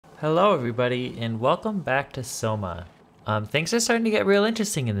Hello everybody and welcome back to Soma. Things are starting to get real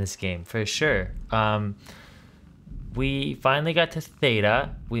interesting in this game, for sure. We finally got to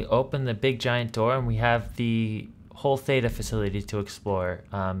Theta. We opened the big giant door and we have the whole Theta facility to explore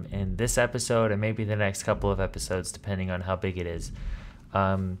in this episode and maybe the next couple of episodes depending on how big it is.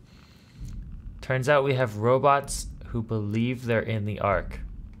 Turns out we have robots who believe they're in the Ark,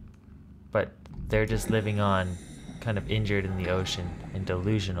 but they're just living on, kind of injured in the ocean and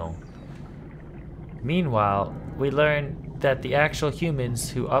delusional. Meanwhile, we learn that the actual humans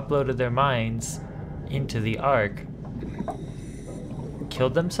who uploaded their minds into the Ark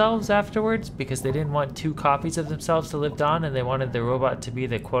killed themselves afterwards because they didn't want two copies of themselves to live on and they wanted the robot to be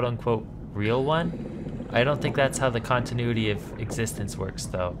the quote-unquote real one. I don't think that's how the continuity of existence works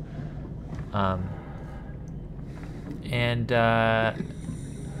though.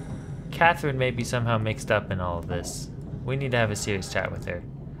 Catherine may be somehow mixed up in all of this. We need to have a serious chat with her.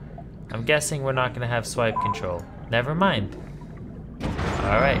 I'm guessing we're not going to have swipe control. Never mind.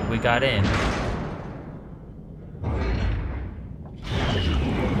 Alright, we got in.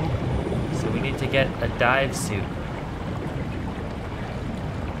 So we need to get a dive suit.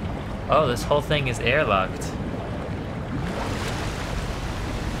 Oh, this whole thing is airlocked.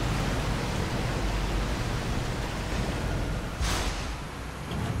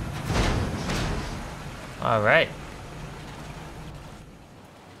 All right.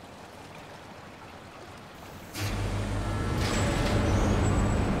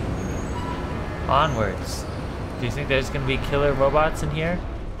 Onwards. Do you think there's gonna be killer robots in here?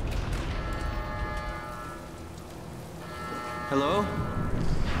 Hello?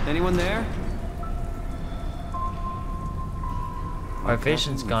 Anyone there? Our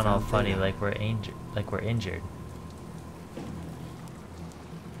vision's gone all funny, like we're injured.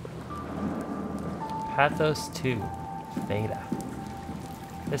 Pathos 2, Theta.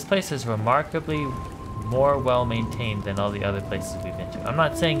 This place is remarkably more well maintained than all the other places we've been to. I'm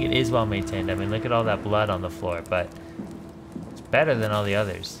not saying it is well maintained. I mean, look at all that blood on the floor, but it's better than all the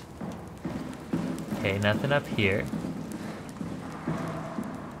others. Okay, nothing up here.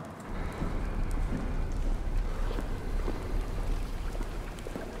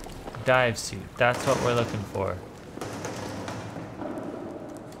 Dive suit, that's what we're looking for.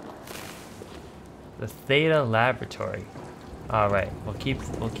 The Theta Laboratory. Alright, we'll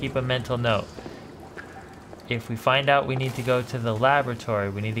keep a mental note. If we find out we need to go to the laboratory,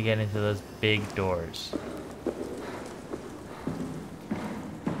 we need to get into those big doors.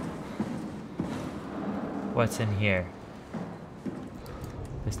 What's in here?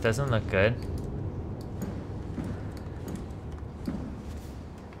 This doesn't look good.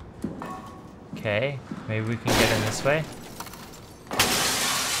 Okay, maybe we can get in this way.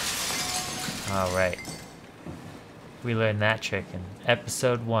 Alright. We learned that trick in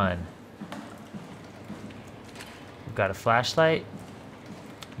episode 1. We've got a flashlight.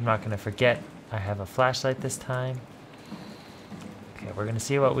 I'm not gonna forget I have a flashlight this time. Okay, we're gonna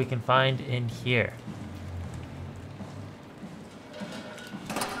see what we can find in here.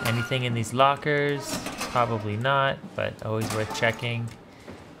 Anything in these lockers? Probably not, but always worth checking.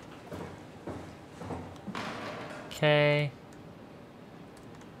 Okay.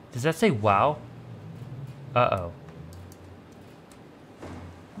 Does that say wow? Uh-oh.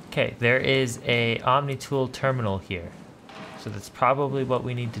 Okay, there is a Omni-Tool terminal here. So that's probably what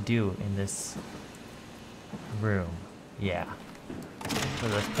we need to do in this room. Yeah. So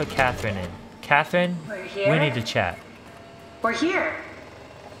let's put Catherine in. Catherine, we need to chat. We're here.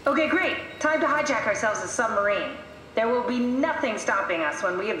 Okay, great. Time to hijack ourselves a submarine. There will be nothing stopping us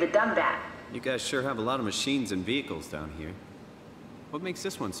when we have done that. You guys sure have a lot of machines and vehicles down here. What makes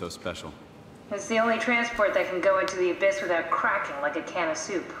this one so special? It's the only transport that can go into the abyss without cracking like a can of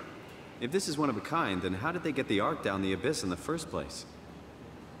soup. If this is one of a kind, then how did they get the Ark down the abyss in the first place?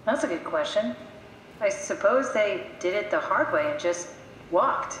 That's a good question. I suppose they did it the hard way and just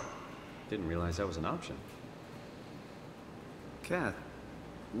walked. Didn't realize that was an option. Kath,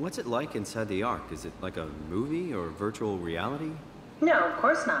 what's it like inside the Ark? Is it like a movie or virtual reality? No, of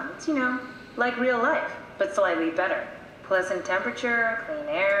course not. It's, like real life, but slightly better. Pleasant temperature, clean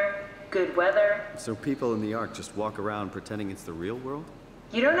air, good weather. So people in the Ark just walk around pretending it's the real world?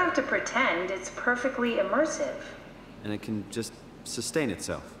 You don't have to pretend, it's perfectly immersive. And it can just sustain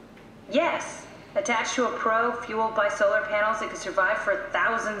itself? Yes. Attached to a probe fueled by solar panels, it could survive for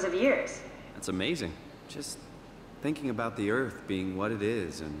thousands of years. That's amazing. Just thinking about the Earth being what it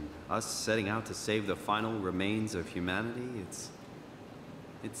is and us setting out to save the final remains of humanity,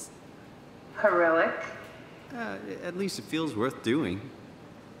 it's... Heroic. At least it feels worth doing.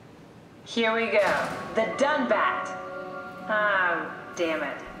 Here we go. The Dunbat. Ah, damn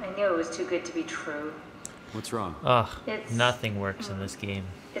it. I knew it was too good to be true. What's wrong? Ugh, It's- nothing works in this game.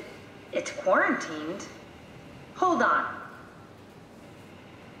 It's quarantined. Hold on.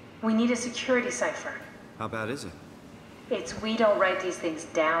 We need a security cipher. How bad is it? It's we don't write these things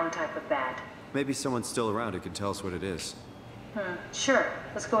down type of bad. Maybe someone's still around who can tell us what it is. Sure,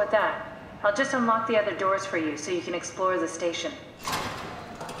 let's go with that. I'll just unlock the other doors for you so you can explore the station.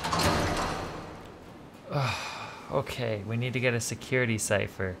 Okay, we need to get a security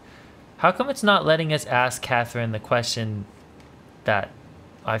cipher. How come it's not letting us ask Catherine the question that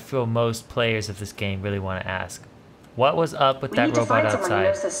I feel most players of this game really want to ask? What was up with We that need to robot find someone who outside?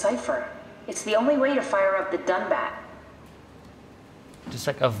 knows the cipher. It's the only way to fire up the Dunbat. Just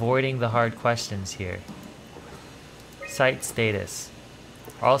like avoiding the hard questions here. Site status.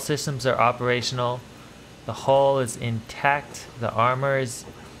 All systems are operational. The hull is intact. The armor is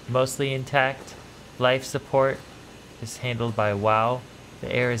mostly intact. Life support is handled by WoW.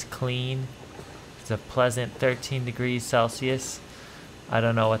 The air is clean. It's a pleasant 13 degrees Celsius. I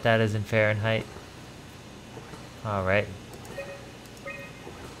don't know what that is in Fahrenheit. Alright.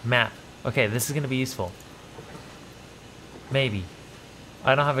 Map. Okay, this is going to be useful. Maybe.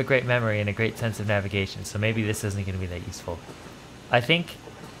 I don't have a great memory and a great sense of navigation, so maybe this isn't going to be that useful. I think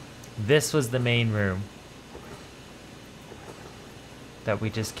this was the main room that we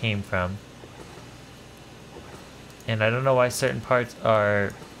just came from. And I don't know why certain parts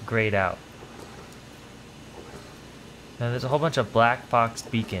are grayed out. Now there's a whole bunch of black box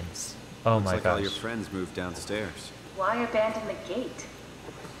beacons. Oh Looks my like all your gosh. friends moved downstairs. Why abandon the gate?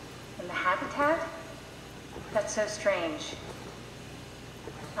 And the habitat? That's so strange.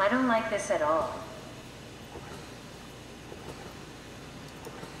 I don't like this at all.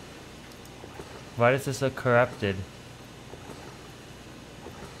 Why does this look corrupted?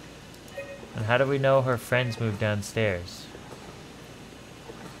 And how do we know her friends moved downstairs?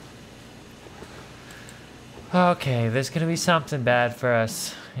 Okay, there's gonna be something bad for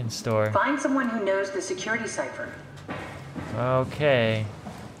us in store. Find someone who knows the security cipher. Okay.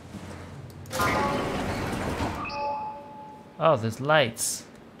 Oh, there's lights.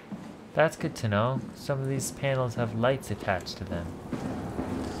 That's good to know. Some of these panels have lights attached to them.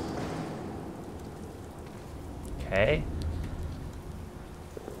 Okay.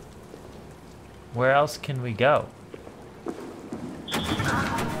 Where else can we go?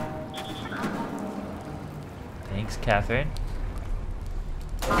 Thanks, Catherine.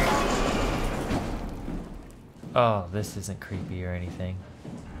 Oh, this isn't creepy or anything.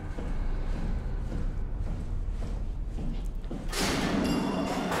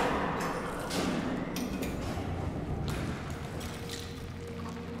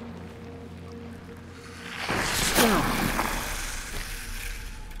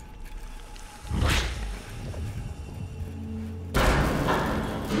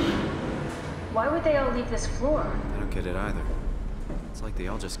 Why would they all leave this floor? I don't get it either. It's like they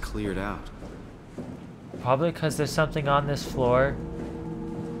all just cleared out. Probably because there's something on this floor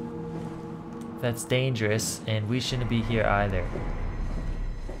that's dangerous, and we shouldn't be here either.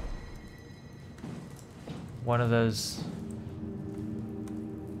 One of those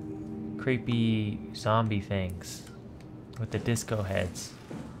creepy zombie things with the disco heads.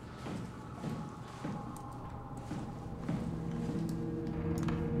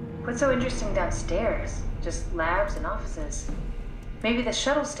 What's so interesting downstairs? Just labs and offices. Maybe the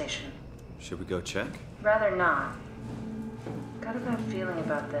shuttle station. Should we go check? Rather not. Got a bad feeling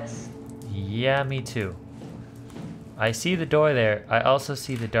about this. Yeah, me too. I see the door there. I also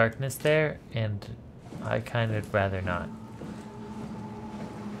see the darkness there, and I kind of rather not.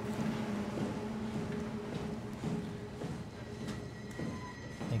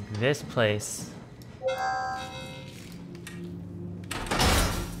 I think this place...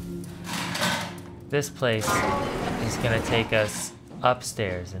 This place is gonna take us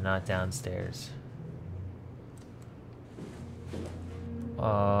upstairs and not downstairs.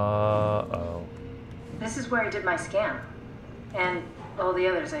 Uh-oh. This is where I did my scan. And all the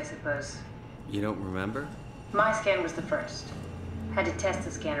others, I suppose. You don't remember? My scan was the first. Had to test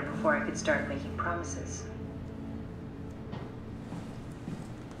the scanner before I could start making promises.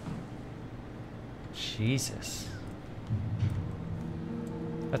 Jesus.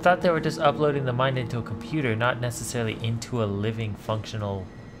 I thought they were just uploading the mind into a computer, not necessarily into a living, functional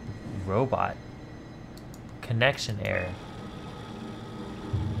robot. Connection error.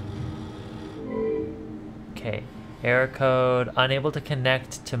 Okay. Error code. Unable to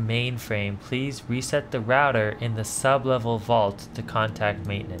connect to mainframe. Please reset the router in the sub-level vault to contact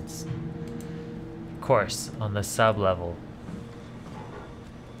maintenance. Of course, on the sub-level.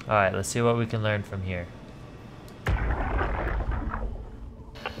 Alright, let's see what we can learn from here.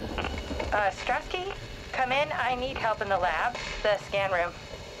 Strusky, come in. I need help in the lab, the scan room.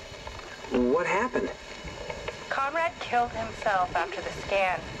 What happened? Conrad killed himself after the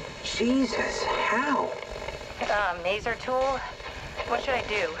scan. Jesus, how? Maser tool? What should I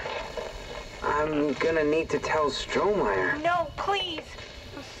do? I'm gonna need to tell Strohmeyer. No, please!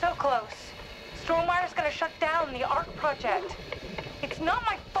 I'm so close. Strohmeyer's gonna shut down the ARC project. It's not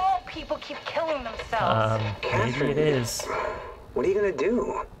my fault people keep killing themselves. Maybe it is. What are you gonna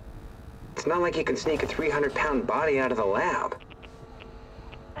do? It's not like you can sneak a 300-pound body out of the lab.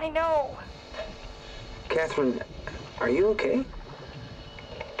 I know. Catherine, are you okay?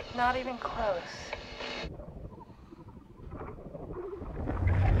 Not even close.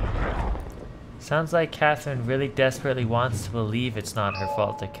 Sounds like Catherine really desperately wants to believe it's not her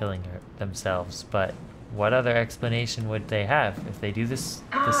fault they're killing themselves, but what other explanation would they have if they do the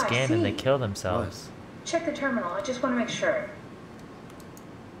scan and they kill themselves? What? Check the terminal. I just want to make sure.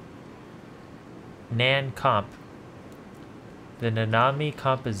 Nan comp. The Nanami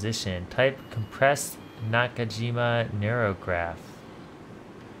composition. Type compressed Nakajima neurograph.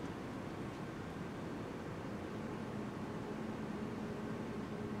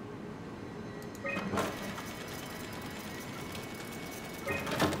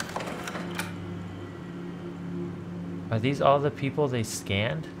 Are these all the people they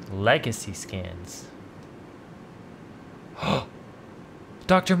scanned? Legacy scans.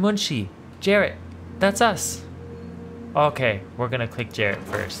 Dr. Munshi! Jerrett! That's us! Okay, we're gonna click Jerrett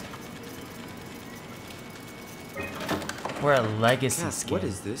first. We're a legacy Kath, scan. what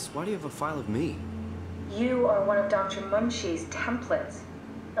is this? Why do you have a file of me? You are one of Dr. Munshi's templates.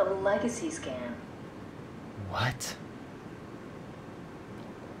 A legacy scan. What?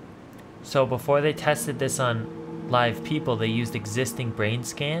 So before they tested this on live people, they used existing brain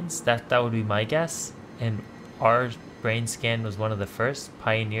scans? That would be my guess. And our brain scan was one of the first,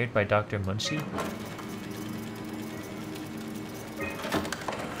 pioneered by Dr. Munshi.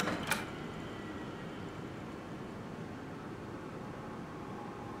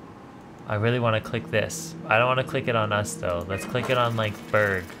 I really want to click this. I don't want to click it on us though. Let's click it on like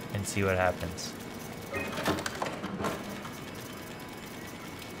Berg and see what happens.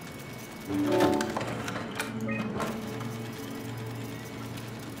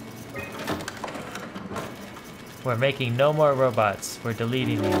 We're making no more robots. We're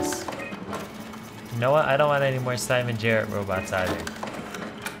deleting these. You know what? I don't want any more Simon Jerrett robots either.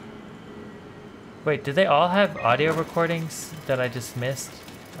 Wait, did they all have audio recordings that I just missed?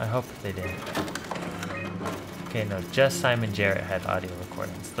 I hope they didn't. Okay, no, just Simon Jerrett had audio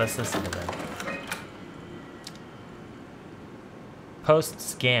recordings. Let's listen to them. Post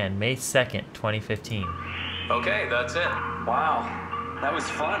scan, May 2nd, 2015. Okay, that's it. Wow, that was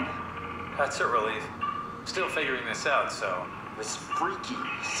fun. That's a relief. Still figuring this out, so... It was freaky.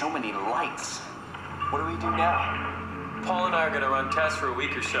 So many lights. What do we do now? Paul and I are going to run tests for a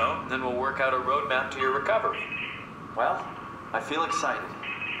week or so, then we'll work out a roadmap to your recovery. Well, I feel excited.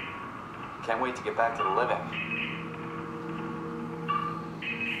 Can't wait to get back to the living.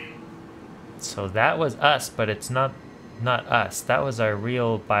 So that was us, but it's not us. That was our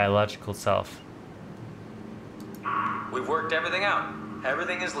real biological self. We've worked everything out.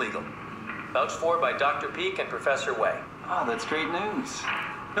 Everything is legal. Vouched for by Dr. Peak and Professor Wei. Oh, that's great news.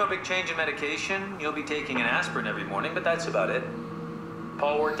 No big change in medication. You'll be taking an aspirin every morning, but that's about it.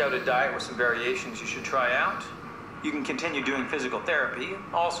 Paul worked out a diet with some variations you should try out. You can continue doing physical therapy.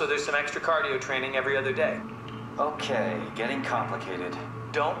 Also, there's some extra cardio training every other day. Okay, getting complicated.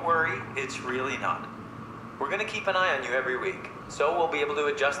 Don't worry, it's really not. We're going to keep an eye on you every week, so we'll be able to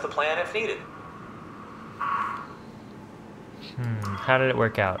adjust the plan if needed. How did it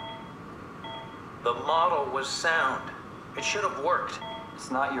work out? The model was sound. It should have worked. It's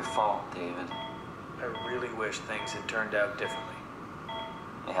not your fault, David. I really wish things had turned out differently.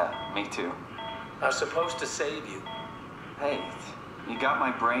 Yeah, me too. I was supposed to save you. Hey, you got my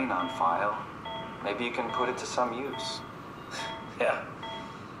brain on file. Maybe you can put it to some use. Yeah,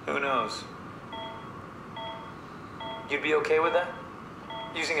 who knows? You'd be okay with that?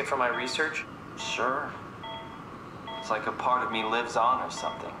 Using it for my research? Sure. It's like a part of me lives on or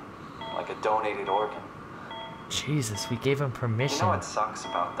something. Like a donated organ. Jesus, we gave him permission. You know what sucks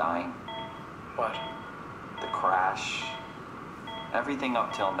about dying? What? The crash. Everything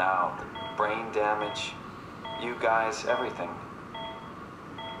up till now. The brain damage. You guys, everything.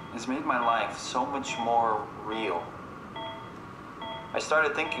 Has made my life so much more real. I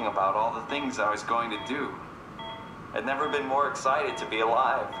started thinking about all the things I was going to do. I'd never been more excited to be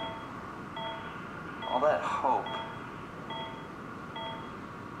alive. All that hope.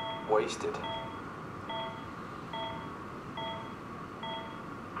 Wasted.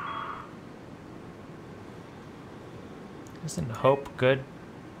 Isn't hope good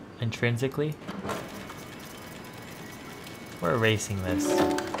intrinsically? We're erasing this.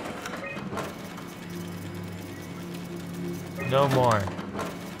 No more.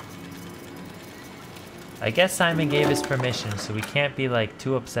 I guess Simon gave us permission, so we can't be like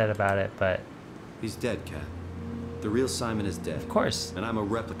too upset about it, but... He's dead, Kat. The real Simon is dead. Of course. And I'm a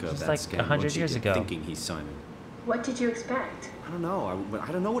replica of Just that like scam 100 years ago. thinking he's Simon. What did you expect? I don't know.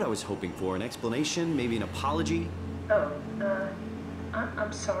 I don't know what I was hoping for. An explanation? Maybe an apology? Oh,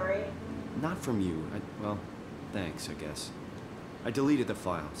 I'm sorry. Not from you. Well, thanks, I guess. I deleted the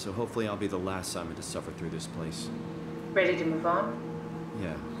file, so hopefully I'll be the last Simon to suffer through this place. Ready to move on?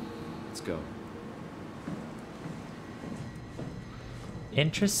 Yeah. Let's go.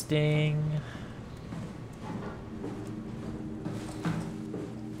 Interesting.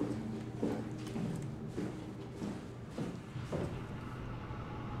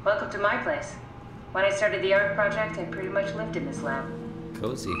 Welcome to my place. When I started the art project, I pretty much lived in this lab.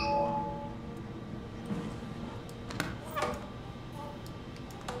 Cozy.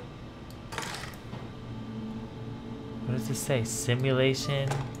 What does this say? Simulation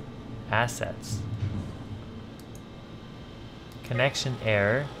assets. Connection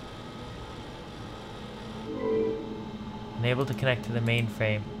error. Unable to connect to the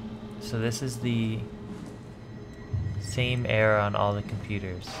mainframe. So this is the same error on all the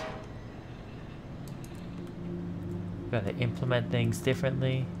computers. Got to implement things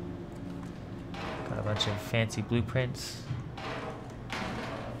differently. Got a bunch of fancy blueprints.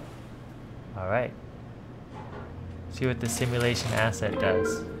 Alright. See what the simulation asset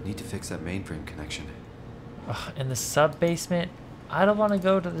does. Need to fix that mainframe connection. Ugh, in the sub-basement? I don't want to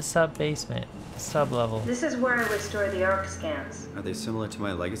go to the sub-basement. Sub-level. This is where I would store the ARC scans. Are they similar to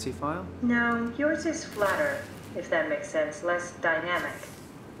my legacy file? No, yours is flatter, if that makes sense, less dynamic.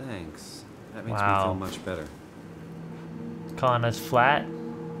 Thanks. That makes Wow. me feel much better. Calling us flat?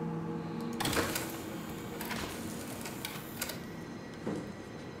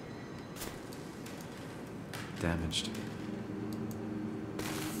 Damaged.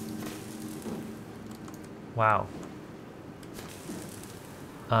 Wow.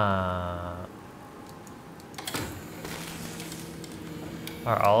 Are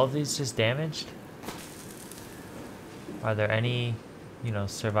all of these just damaged? Are there any, you know,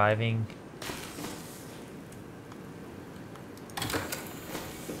 surviving?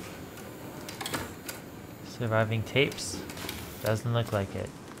 Surviving tapes? Doesn't look like it.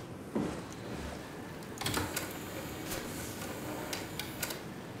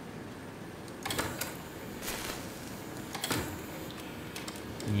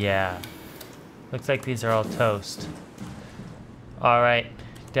 Yeah. Looks like these are all toast. Alright,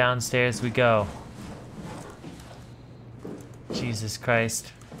 downstairs we go. Jesus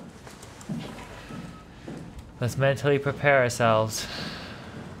Christ. Let's mentally prepare ourselves.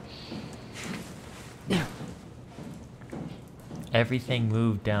 Everything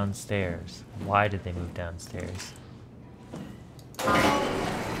moved downstairs. Why did they move downstairs?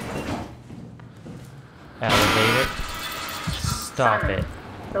 Elevator. Stop Simon, it.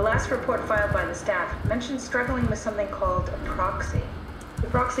 The last report filed by the staff mentioned struggling with something called a proxy. The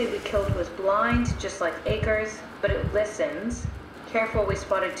proxy we killed was blind, just like Akers, but it listens. Careful, we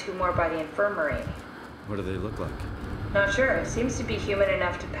spotted 2 more by the infirmary. What do they look like? Not sure. It seems to be human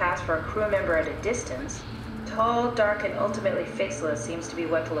enough to pass for a crew member at a distance. Tall, dark, and ultimately faceless seems to be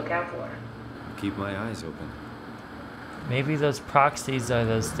what to look out for. Keep my eyes open. Maybe those proxies are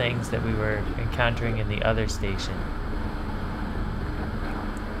those things that we were encountering in the other station.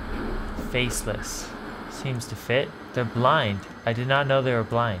 Faceless. Seems to fit. They're blind. I did not know they were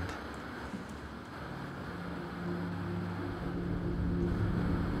blind.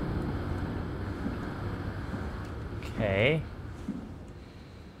 Okay.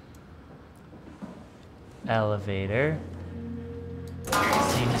 Elevator.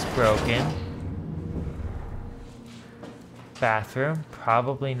 Seems broken. Bathroom.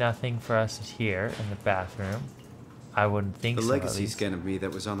 Probably nothing for us here in the bathroom. I wouldn't think The so. legacy scan of me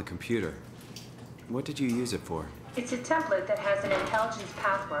that was on the computer. What did you use it for? It's a template that has an intelligence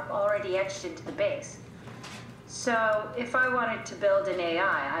pathwork already etched into the base. So if I wanted to build an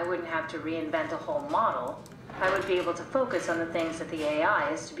AI, I wouldn't have to reinvent a whole model. I would be able to focus on the things that the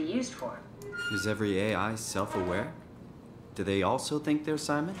AI is to be used for. Is every AI self-aware? Do they also think they're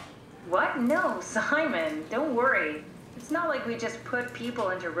Simon? What? No, Simon, don't worry. It's not like we just put people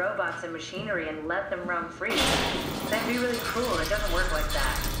into robots and machinery and let them roam free. That'd be really cruel. It doesn't work like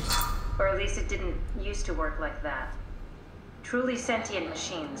that. Or at least it didn't used to work like that. Truly sentient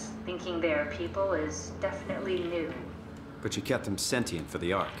machines thinking they are people is definitely new. But you kept them sentient for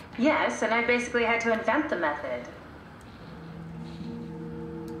the Ark. Yes, and I basically had to invent the method.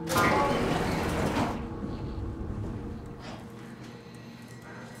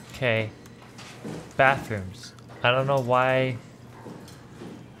 Okay. Bathrooms. I don't know why.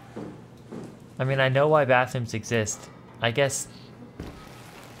 I mean, I know why bathrooms exist. I guess.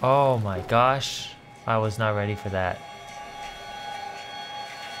 Oh my gosh. I was not ready for that.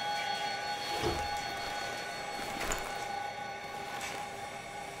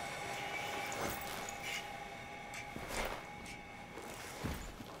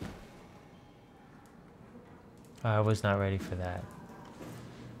 I was not ready for that.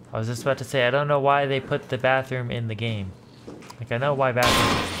 I was just about to say, I don't know why they put the bathroom in the game. Like, I know why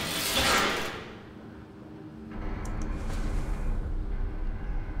bathroom.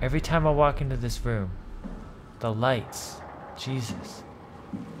 Every time I walk into this room, the lights, Jesus.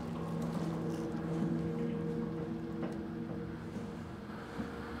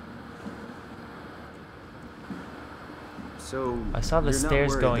 So I saw the you're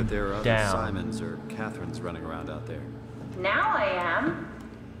stairs not worried going that there are other down. Simons or Catherines running around out there. Now I am.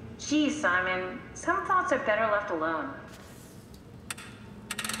 Geez, Simon, some thoughts are better left alone.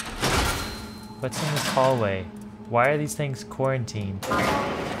 What's in this hallway? Why are these things quarantined?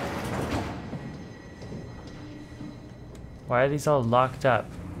 Why are these all locked up?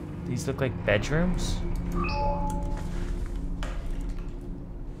 These look like bedrooms?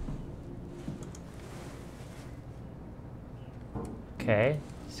 Okay,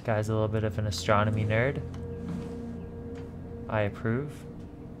 this guy's a little bit of an astronomy nerd. I approve.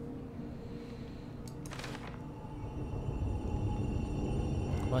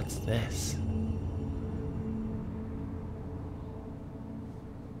 What's this?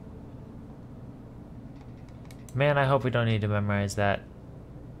 Man, I hope we don't need to memorize that.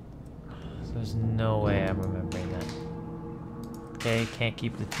 There's no way I'm remembering that. Okay, can't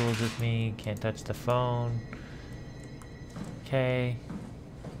keep the tools with me, can't touch the phone. Okay.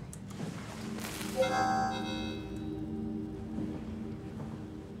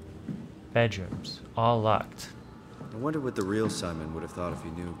 Bedrooms, all locked. I wonder what the real Simon would have thought if he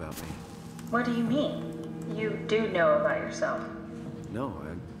knew about me. What do you mean? You do know about yourself. No,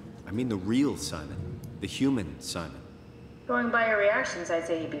 I mean the real Simon. The human Simon. Going by your reactions, I'd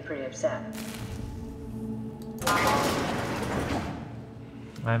say he'd be pretty upset.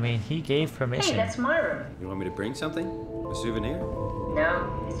 I mean, he gave permission. Hey, that's my room. You want me to bring something? A souvenir?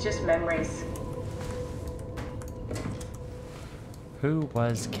 No, it's just memories. Who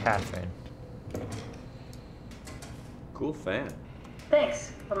was Catherine? Cool fan.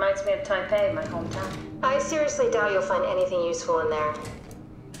 Thanks. Reminds me of Taipei, my hometown. I seriously doubt you'll find anything useful in there.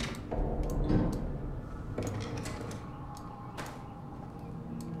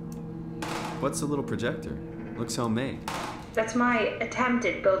 What's the little projector? Looks homemade. That's my attempt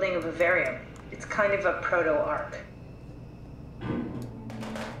at building a vivarium. It's kind of a proto-ark. I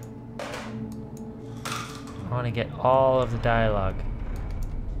want to get all of the dialogue.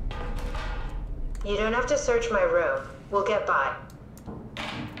 You don't have to search my room. We'll get by.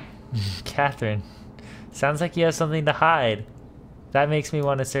 Catherine. Sounds like you have something to hide. That makes me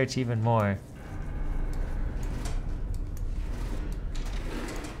want to search even more.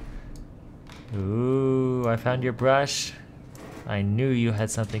 Ooh, I found your brush. I knew you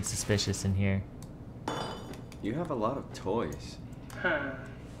had something suspicious in here. You have a lot of toys.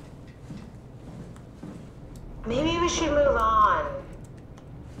 Maybe we should move on.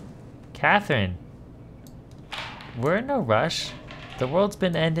 Catherine. We're in no rush. The world's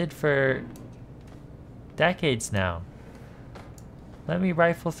been ended for decades now. Let me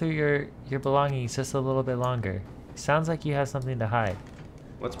rifle through your belongings just a little bit longer. Sounds like you have something to hide.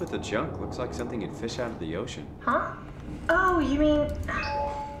 What's with the junk? Looks like something you'd fish out of the ocean. Huh? Oh, you mean...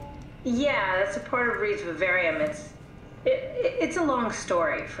 Yeah, that's a part of Reed's vivarium. It's a long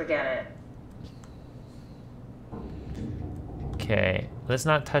story. Forget it. Okay, let's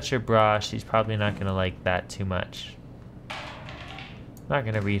not touch her bra. She's probably not gonna like that too much. Not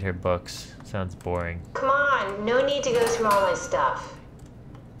gonna read her books. Sounds boring. Come on, no need to go through all my stuff.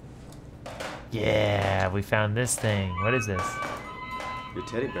 Yeah, we found this thing. What is this? Your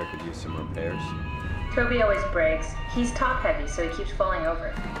teddy bear could use some repairs. Toby always breaks. He's top heavy, so he keeps falling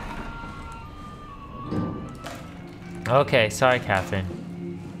over. Okay, sorry, Catherine.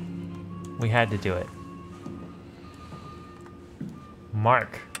 We had to do it.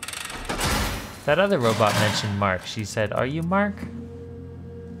 Mark. That other robot mentioned Mark. She said, "Are you Mark?"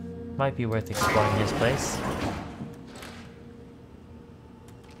 Might be worth exploring his place.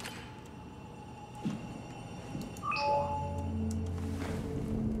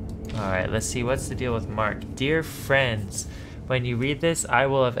 Alright, let's see. What's the deal with Mark? Dear friends, when you read this, I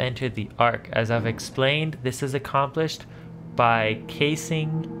will have entered the Ark. As I've explained, this is accomplished by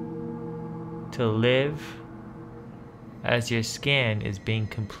casing to live as your scan is being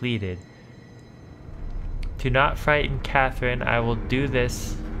completed. Do not frighten Catherine. I will do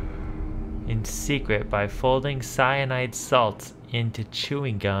this in secret by folding cyanide salts into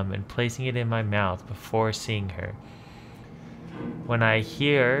chewing gum and placing it in my mouth before seeing her. When I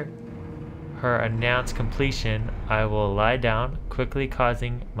hear her announce completion, I will lie down, quickly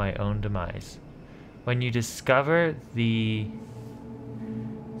causing my own demise. When you discover the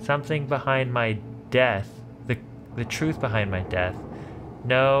something behind my death, the truth behind my death,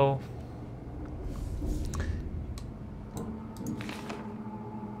 no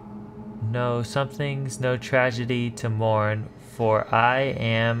something's no tragedy to mourn, for I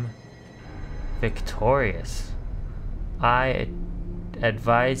am victorious. I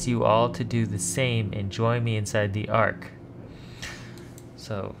advise you all to do the same and join me inside the Ark.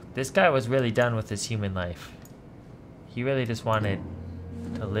 So this guy was really done with his human life. He really just wanted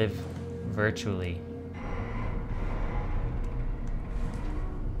to live virtually.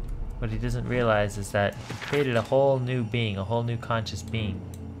 What he doesn't realize is that he created a whole new being, a whole new conscious being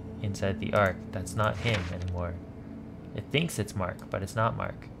inside the Ark. That's not him anymore. It thinks it's Mark, but it's not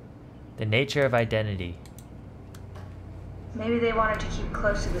Mark. The nature of identity. Maybe they wanted to keep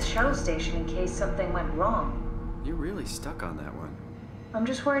close to the shuttle station in case something went wrong. You're really stuck on that one. I'm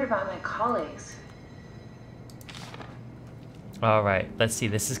just worried about my colleagues. Alright, let's see.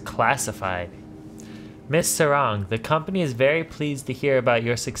 This is classified. Miss Sarong, the company is very pleased to hear about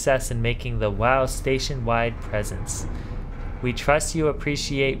your success in making the WoW station-wide presence. We trust you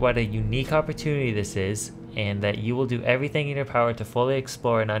appreciate what a unique opportunity this is, and that you will do everything in your power to fully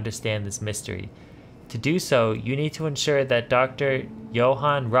explore and understand this mystery. To do so, you need to ensure that Dr.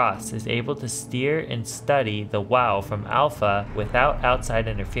 Johann Ross is able to steer and study the WoW from Alpha without outside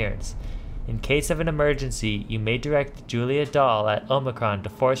interference. In case of an emergency, you may direct Julia Dahl at Omicron to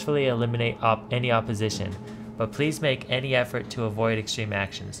forcefully eliminate any opposition, but please make any effort to avoid extreme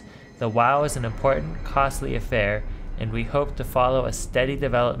actions. The WoW is an important, costly affair, and we hope to follow a steady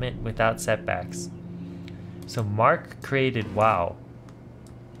development without setbacks. So Mark created WoW.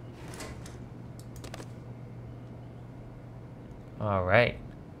 Alright.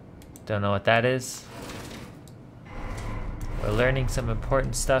 Don't know what that is. We're learning some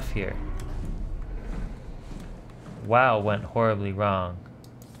important stuff here. WoW went horribly wrong.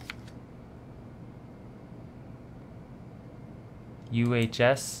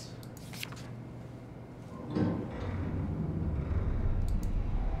 UHS.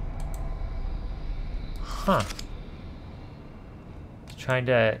 Huh. Trying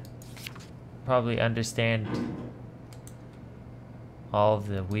to probably understand all of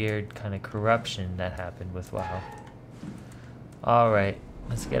the weird kind of corruption that happened with WoW. Alright,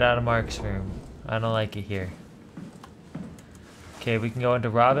 let's get out of Mark's room. I don't like it here. Okay, we can go into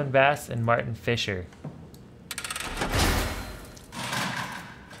Robin Bass and Martin Fisher.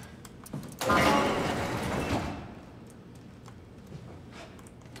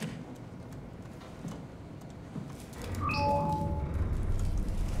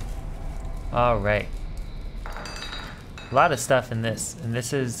 Alright. A lot of stuff in this, and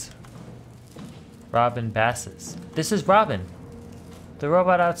this is Robin Bass's. This is Robin, the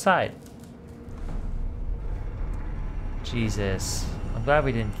robot outside. Jesus. I'm glad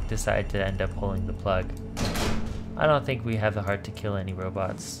we didn't decide to end up pulling the plug. I don't think we have the heart to kill any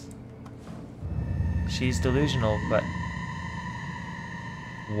robots. She's delusional, but...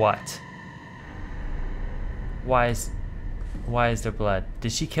 What? Why is there blood?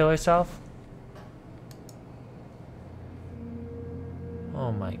 Did she kill herself?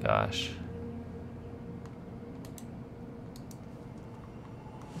 Oh my gosh.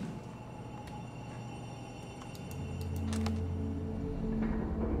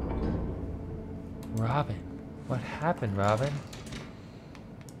 Robin. What happened, Robin?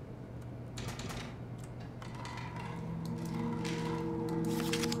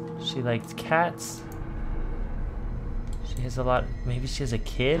 She likes cats. She has a lot. Maybe she has a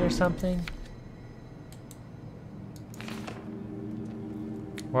kid or something?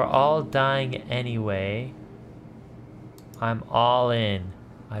 We're all dying anyway. I'm all in.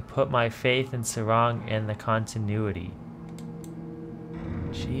 I put my faith in Sarong and the continuity.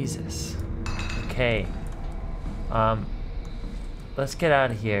 Jesus. Okay. Let's get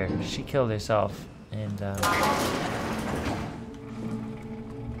out of here. She killed herself. And,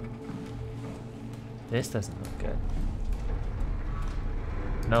 this doesn't look good.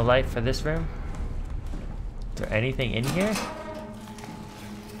 No light for this room? Is there anything in here?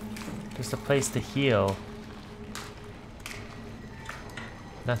 Just a place to heal.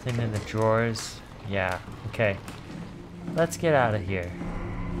 Nothing in the drawers. Yeah, okay. Let's get out of here.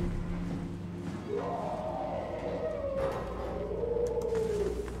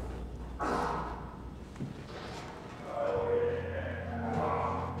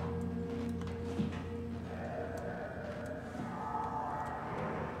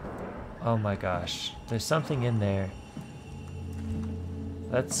 Oh my gosh. There's something in there.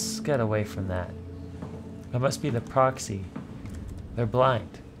 Let's get away from that. That must be the proxy. They're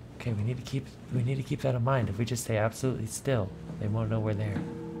blind. Okay, we need to keep that in mind. If we just stay absolutely still, they won't know we're there.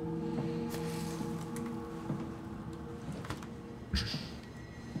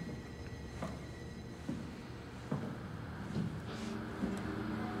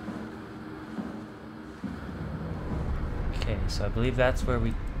 Okay, so I believe that's where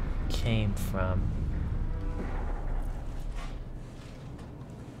we came from.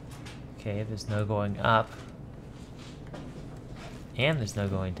 Okay, there's no going up. And there's no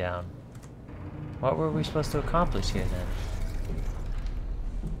going down. What were we supposed to accomplish here then?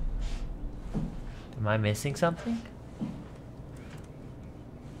 Am I missing something?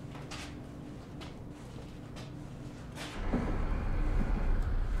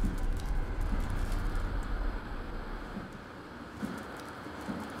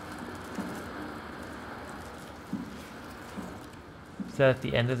 Is that at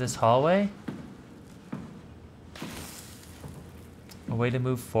the end of this hallway? A way to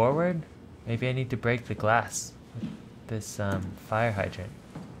move forward? Maybe I need to break the glass with this fire hydrant.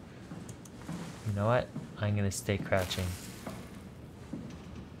 You know what? I'm gonna stay crouching.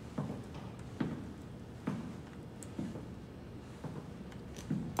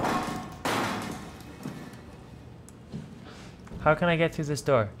 How can I get through this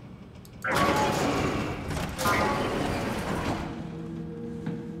door?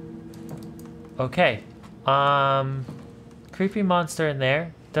 Okay. Creepy monster in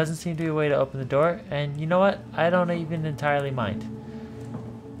there. Doesn't seem to be a way to open the door. And you know what? I don't even entirely mind.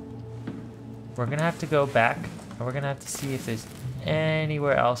 We're gonna have to go back. And we're gonna have to see if there's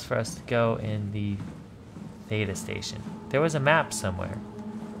anywhere else for us to go in the Theta station. There was a map somewhere.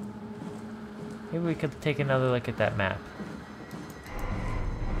 Maybe we could take another look at that map.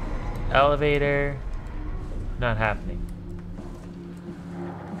 Elevator. Not happening.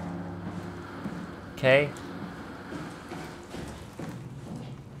 Okay.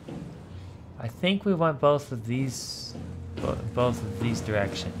 I think we want both of these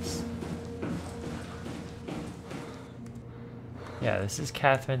directions. Yeah, this is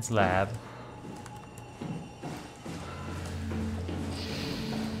Catherine's lab.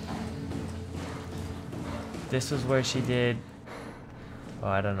 This was where she did... Oh,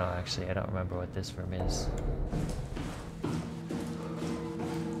 I don't know actually. I don't remember what this room is.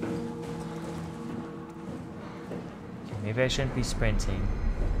 Okay, maybe I shouldn't be sprinting.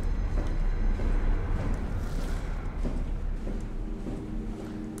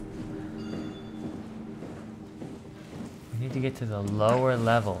 To get to the lower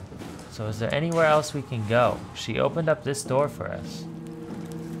level. So is there anywhere else we can go? She opened up this door for us.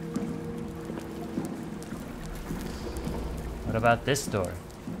 What about this door?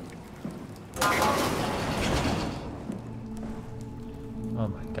 Oh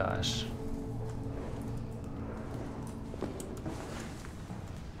my gosh.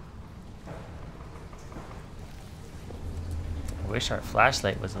 I wish our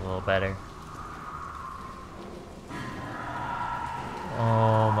flashlight was a little better.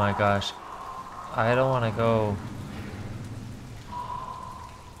 Oh my gosh. I don't want to go.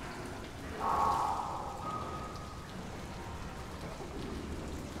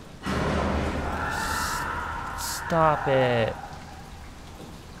 Stop it.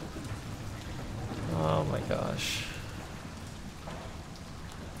 Oh my gosh.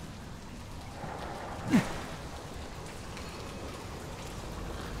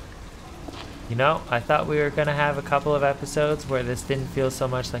 You know, I thought we were going to have a couple of episodes where this didn't feel so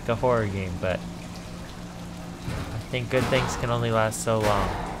much like a horror game, but I think good things can only last so long.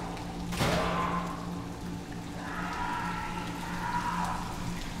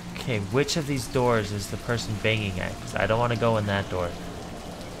 Okay, which of these doors is the person banging at? 'Cause I don't want to go in that door.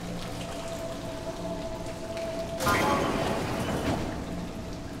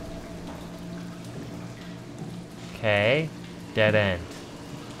 Okay, dead end.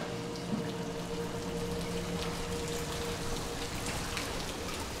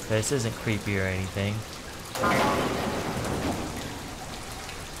 This isn't creepy or anything.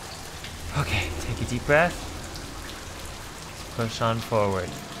 Okay, take a deep breath. Push on forward.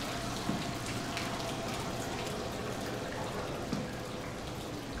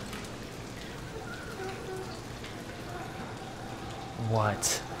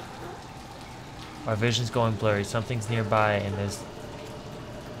 What? Our vision's going blurry. Something's nearby and there's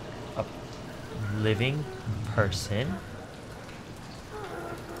a living person.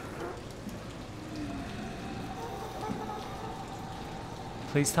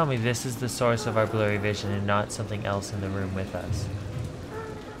 Please tell me this is the source of our blurry vision and not something else in the room with us.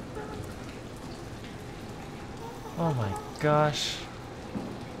 Oh my gosh.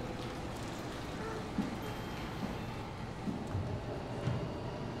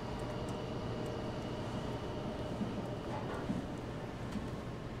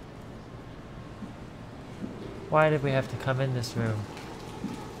 Why did we have to come in this room?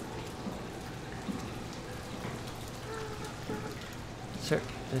 Sir,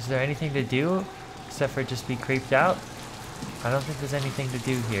 is there anything to do except for just be creeped out? I don't think there's anything to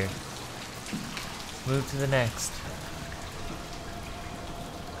do here. Move to the next.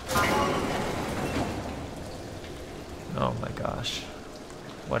 Oh my gosh.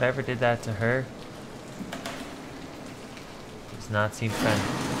 Whatever did that to her does not seem friendly.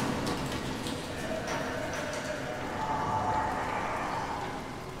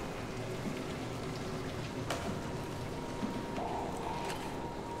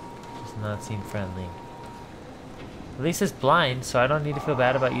 Not seem friendly. At least it's blind, so I don't need to feel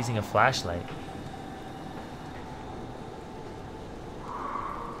bad about using a flashlight.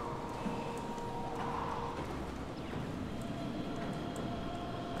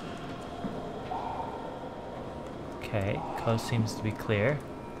 Okay, coast seems to be clear.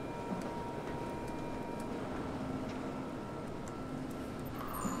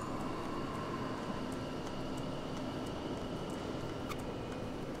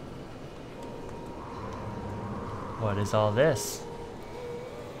 What is all this?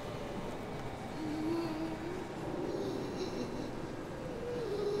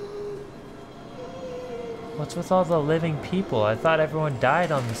 What's with all the living people? I thought everyone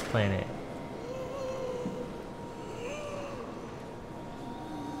died on this planet.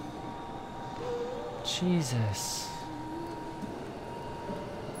 Jesus.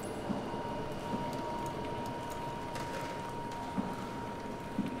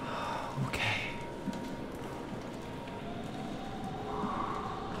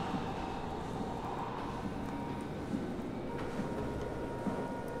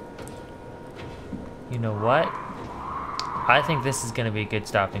 You know what? I think this is going to be a good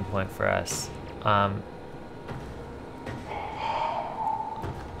stopping point for us. I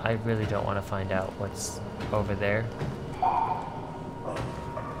really don't want to find out what's over there.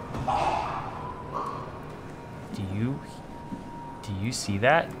 Do you see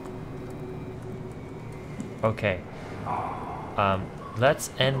that? Okay. Let's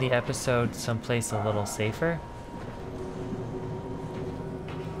end the episode someplace a little safer.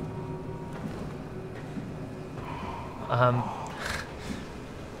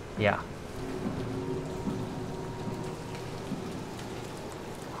 Yeah.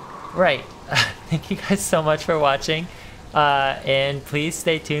 Right. Thank you guys so much for watching. And please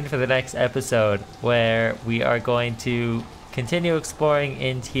stay tuned for the next episode where we are going to continue exploring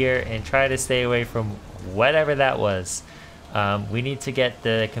in here and try to stay away from whatever that was. We need to get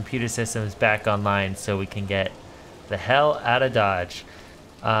the computer systems back online so we can get the hell out of Dodge.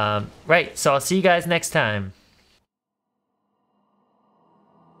 Right. So I'll see you guys next time.